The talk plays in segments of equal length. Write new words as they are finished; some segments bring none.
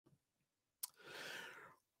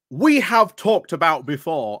we have talked about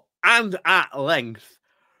before and at length,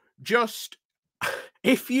 just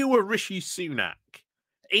if you were Rishi Sunak,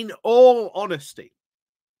 in all honesty,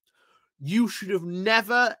 you should have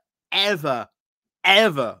never, ever,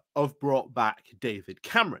 ever have brought back David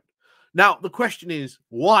Cameron. Now, the question is,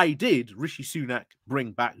 why did Rishi Sunak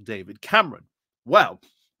bring back David Cameron? Well,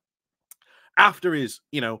 after his,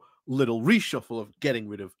 little reshuffle of getting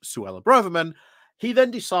rid of Suella Braverman, he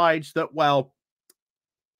then decides that, well,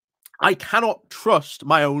 I cannot trust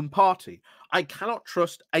my own party. I cannot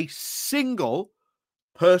trust a single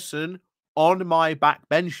person on my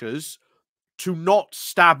backbenchers to not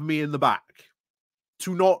stab me in the back,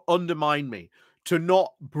 to not undermine me, to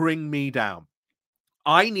not bring me down.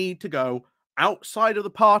 I need to go outside of the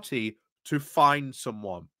party to find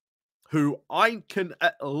someone who I can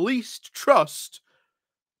at least trust,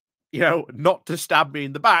 not to stab me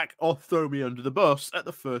in the back or throw me under the bus at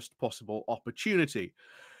the first possible opportunity.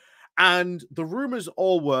 And the rumors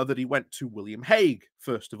all were that he went to William Hague,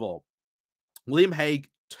 first of all. William Hague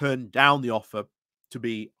turned down the offer to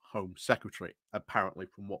be Home Secretary, apparently,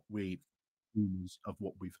 from what we've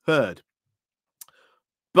heard.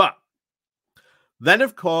 But then,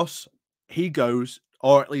 of course, he goes,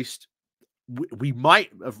 or at least we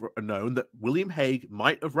might have known that William Hague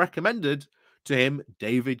might have recommended to him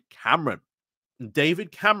David Cameron. And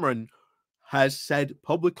David Cameron has said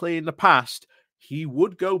publicly in the past he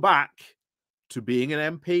would go back to being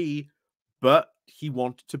an MP, but he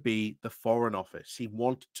wanted to be the Foreign Office. He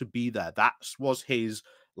wanted to be there. That was his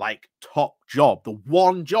top job, the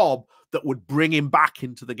one job that would bring him back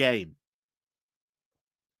into the game.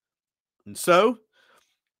 And so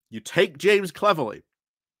you take James Cleverly,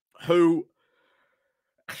 who,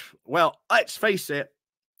 well, let's face it,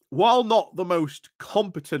 while not the most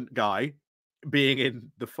competent guy being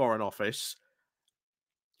in the Foreign Office,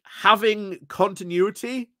 having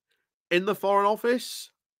continuity in the Foreign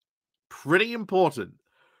Office, pretty important.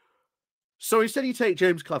 So instead you take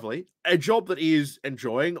James Cleverly, a job that he is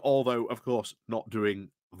enjoying, although, of course, not doing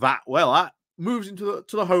that well at, moves into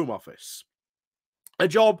the Home Office. A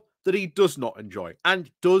job that he does not enjoy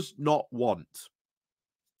and does not want.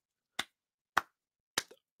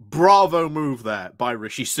 Bravo move there by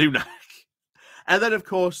Rishi Sunak. And then, of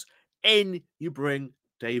course, in you bring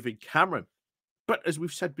David Cameron. But as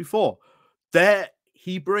we've said before, there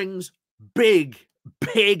he brings big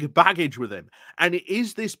baggage with him. And it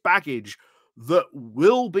is this baggage that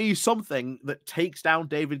will be something that takes down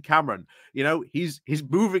David Cameron. He's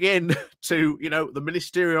moving in to, the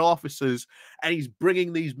ministerial offices, and he's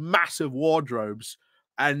bringing these massive wardrobes.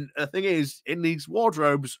 And the thing is, in these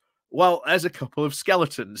wardrobes, well, there's a couple of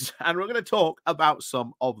skeletons, and we're going to talk about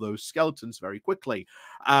some of those skeletons very quickly.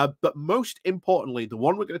 But most importantly, the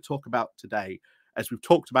one we're going to talk about today, as we've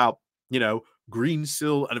talked about,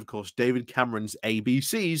 Greensill and, of course, David Cameron's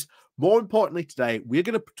ABCs, more importantly today, we're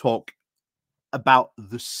going to talk about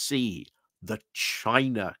the C, the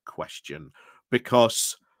China question,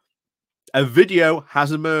 because a video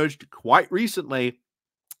has emerged quite recently,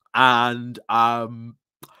 and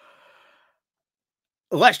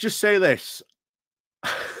let's just say this.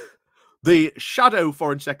 The shadow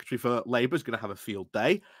Foreign Secretary for Labour is going to have a field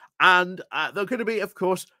day, and there are going to be, of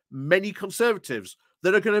course, many Conservatives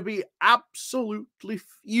that are going to be absolutely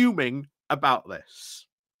fuming about this.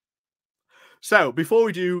 So, before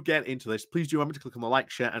we do get into this, please do remember to click on the like,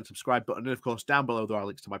 share, and subscribe button. And, of course, down below there are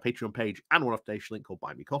links to my Patreon page and one off-station link called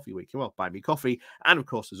Buy Me Coffee, where you can, well, buy me coffee. And, of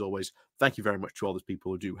course, as always, thank you very much to all those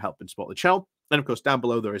people who do help and support the channel. And, of course, down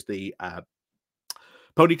below there is the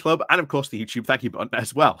Pony Club and, of course, the YouTube thank you button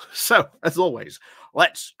as well. So, as always,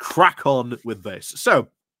 let's crack on with this. So,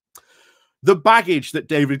 the baggage that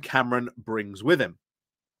David Cameron brings with him.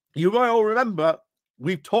 You might all remember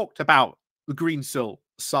we've talked about the Greensill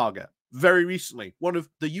saga very recently, one of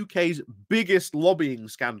the UK's biggest lobbying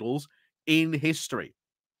scandals in history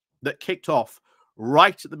that kicked off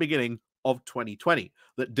right at the beginning of 2020,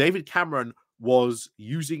 that David Cameron was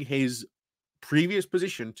using his previous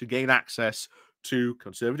position to gain access to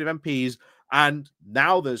Conservative MPs, and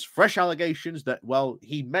now there's fresh allegations that, well,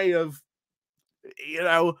 he may have,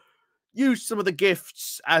 used some of the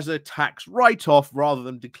gifts as a tax write-off rather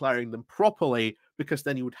than declaring them properly, because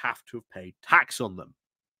then he would have to have paid tax on them.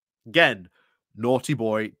 Again, naughty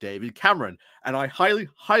boy David Cameron. And I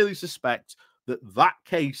highly suspect that that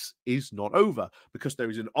case is not over, because there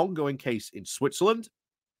is an ongoing case in Switzerland,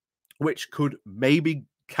 which maybe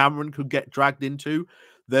Cameron could get dragged into.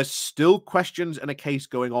 There's still questions and a case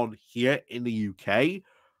going on here in the UK.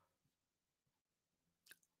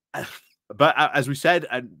 But as we said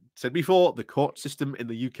and said before, the court system in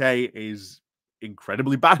the UK is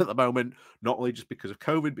incredibly bad at the moment, not only just because of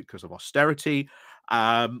COVID, because of austerity,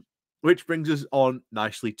 which brings us on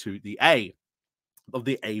nicely to the A of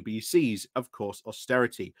the ABCs, of course,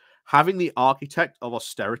 austerity. Having the architect of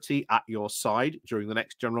austerity at your side during the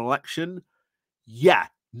next general election, yeah,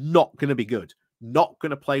 not going to be good. Not going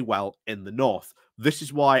to play well in the North. This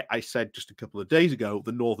is why I said just a couple of days ago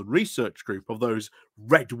the Northern Research Group of those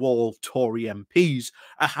red wall Tory MPs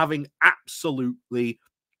are having absolutely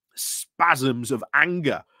spasms of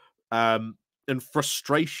anger and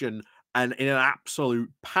frustration and in an absolute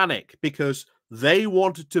panic because they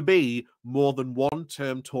wanted to be more than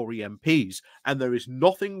one-term Tory MPs. And there is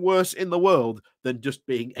nothing worse in the world than just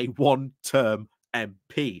being a one-term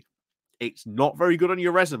MP. It's not very good on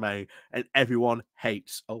your resume, and everyone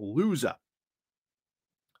hates a loser.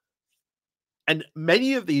 And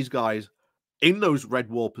many of these guys in those red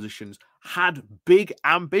wall positions had big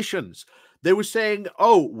ambitions. They were saying,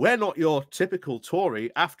 oh, we're not your typical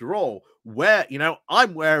Tory after all. We're,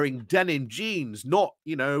 I'm wearing denim jeans, not,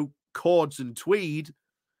 cords and tweed.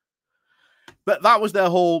 But that was their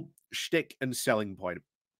whole shtick and selling point.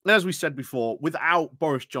 And as we said before, without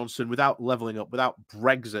Boris Johnson, without levelling up, without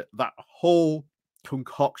Brexit, that whole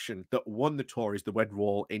concoction that won the Tories the red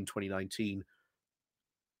wall in 2019,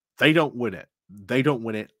 they don't win it. They don't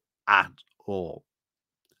win it at all.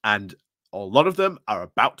 And a lot of them are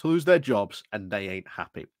about to lose their jobs and they ain't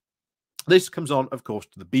happy. This comes on, of course,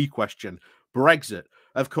 to the B question, Brexit.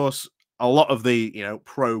 Of course, a lot of the,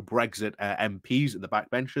 pro-Brexit MPs and the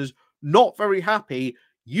backbenchers, not very happy.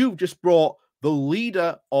 You've just brought the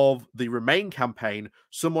leader of the Remain campaign,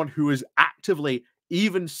 someone who has actively,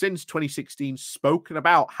 even since 2016, spoken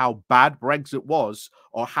about how bad Brexit was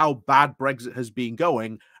or how bad Brexit has been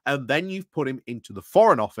going, and then you've put him into the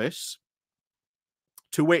Foreign Office,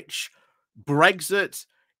 to which Brexit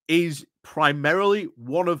is primarily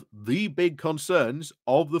one of the big concerns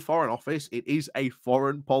of the Foreign Office. It is a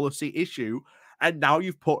foreign policy issue, and now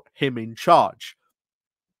you've put him in charge.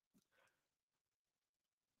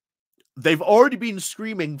 They've already been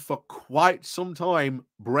screaming for quite some time,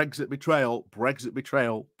 Brexit betrayal, Brexit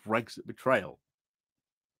betrayal, Brexit betrayal.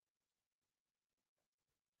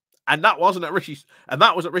 And that wasn't at Rishi, and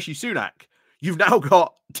that was at Rishi Sunak. You've now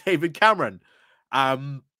got David Cameron.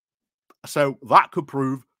 So that could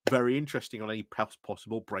prove very interesting on any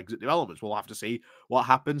possible Brexit developments. We'll have to see what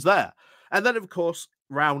happens there. And then, of course,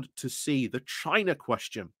 round to C, the China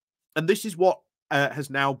question. And this is what has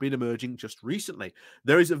now been emerging just recently.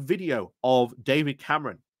 There is a video of David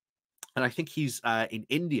Cameron, and I think he's in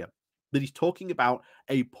India, that he's talking about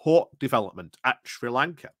a port development at Sri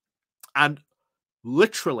Lanka. And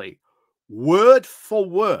literally, word for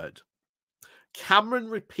word, Cameron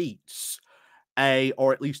repeats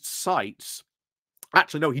or at least cites,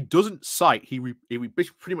 actually, no, he doesn't cite, he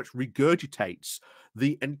pretty much regurgitates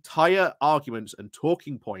the entire arguments and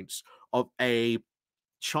talking points of a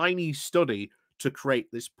Chinese study to create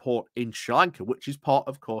this port in Sri Lanka, which is part,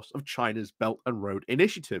 of course, of China's Belt and Road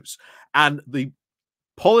initiatives. And the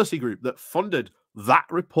policy group that funded that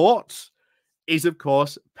report is, of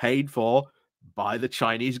course, paid for by the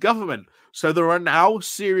Chinese government. So there are now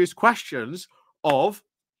serious questions of,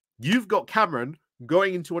 you've got Cameron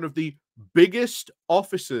going into one of the biggest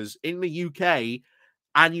offices in the UK,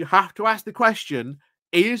 and you have to ask the question,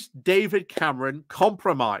 is David Cameron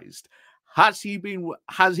compromised? Has he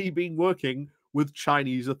been working with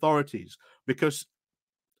Chinese authorities? Because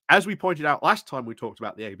as we pointed out last time we talked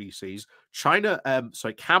about the ABCs,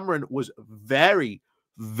 Cameron was very,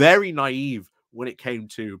 very naive when it came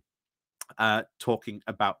to talking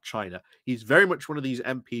about China. He's very much one of these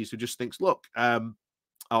MPs who just thinks, look,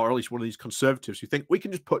 or at least one of these conservatives who think we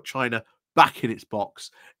can just put China back in its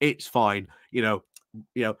box. It's fine.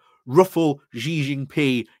 Ruffle Xi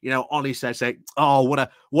Jinping, on his head, say, oh,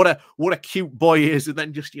 what a cute boy he is, and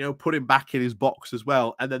then just, put him back in his box as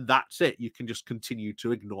well. And then that's it. You can just continue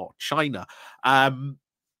to ignore China. And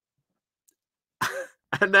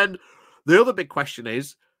then the other big question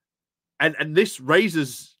is, and this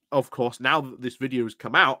raises, of course, now that this video has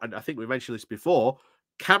come out, and I think we mentioned this before,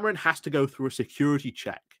 Cameron has to go through a security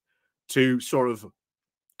check to sort of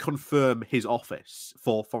confirm his office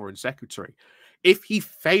for Foreign Secretary. If he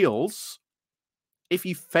fails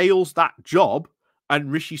that job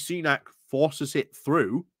and Rishi Sunak forces it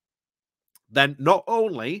through, then not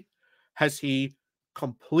only has he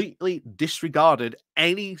completely disregarded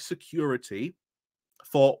any security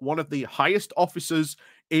for one of the highest officers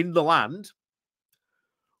in the land,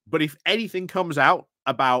 but if anything comes out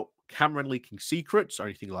about Cameron leaking secrets or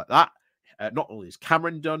anything like that, not only is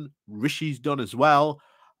Cameron done, Rishi's done as well.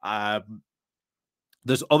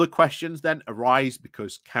 There's other questions then arise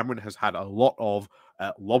because Cameron has had a lot of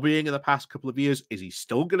lobbying in the past couple of years. Is he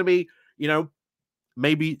still going to be,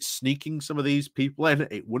 maybe sneaking some of these people in?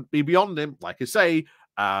 It wouldn't be beyond him. Like I say,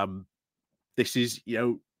 this is,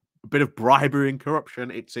 a bit of bribery and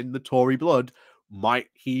corruption. It's in the Tory blood. Might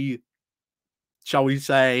he, shall we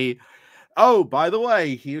say, oh, by the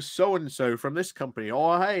way, he is so-and-so from this company,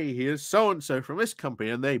 or hey, he is so-and-so from this company,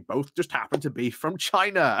 and they both just happen to be from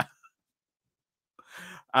China.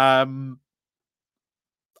 Yeah.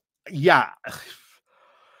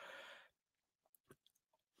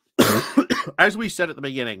 As we said at the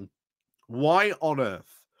beginning, why on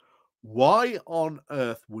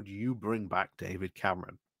earth would you bring back David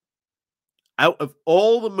Cameron? Out of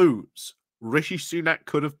all the moves Rishi Sunak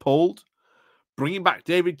could have pulled, bringing back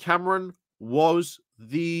David Cameron was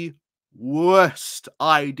the worst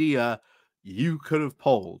idea you could have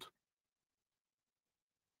pulled.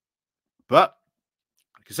 But,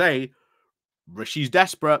 like I say, Rishi's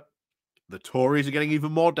desperate. The Tories are getting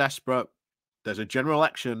even more desperate. There's a general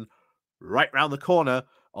election right round the corner.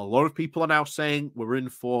 A lot of people are now saying we're in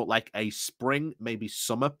for like a spring, maybe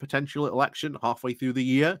summer potential election halfway through the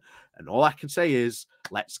year. And all I can say is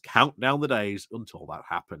let's count down the days until that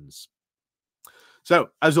happens.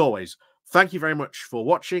 So, as always, thank you very much for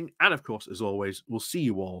watching. And of course, as always, we'll see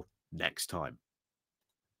you all next time.